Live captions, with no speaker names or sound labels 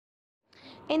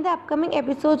In the upcoming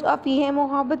episodes of Ye Hai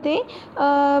Mohabbatein,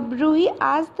 Ruhi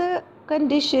asked the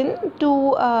condition to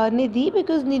Nidhi,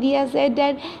 because Nidhi has said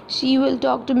that she will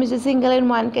talk to Mr. Singhal in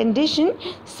one condition.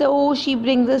 So she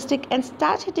brings a stick and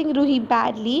starts hitting Ruhi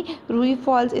badly. Ruhi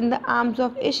falls in the arms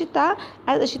of Ishita.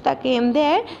 As Ishita came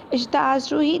there, Ishita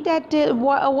asked Ruhi that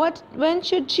when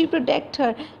should she protect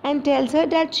her, and tells her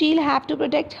that she'll have to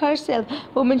protect herself.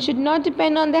 Women should not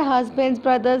depend on their husbands,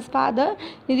 brothers, father.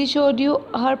 Nidhi showed you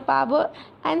her power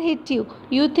and hit you.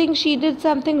 You think she did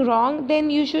something wrong? Then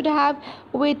you should have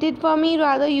waited for me.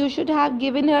 Rather, you should have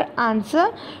given her answer.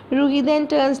 Ruhi then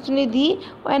turns to Nidhi,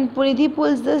 and Nidhi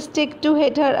pulls the stick to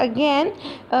hit her again.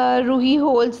 Ruhi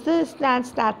holds the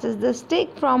snatches the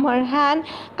stick from her hand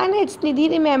and hits Nidhi,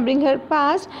 remembering her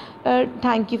past.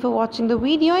 Thank you for watching the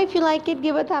video. If you like it,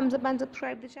 give a thumbs up and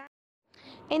subscribe the channel.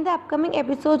 In the upcoming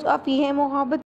episodes of Ye Hai Mohabbat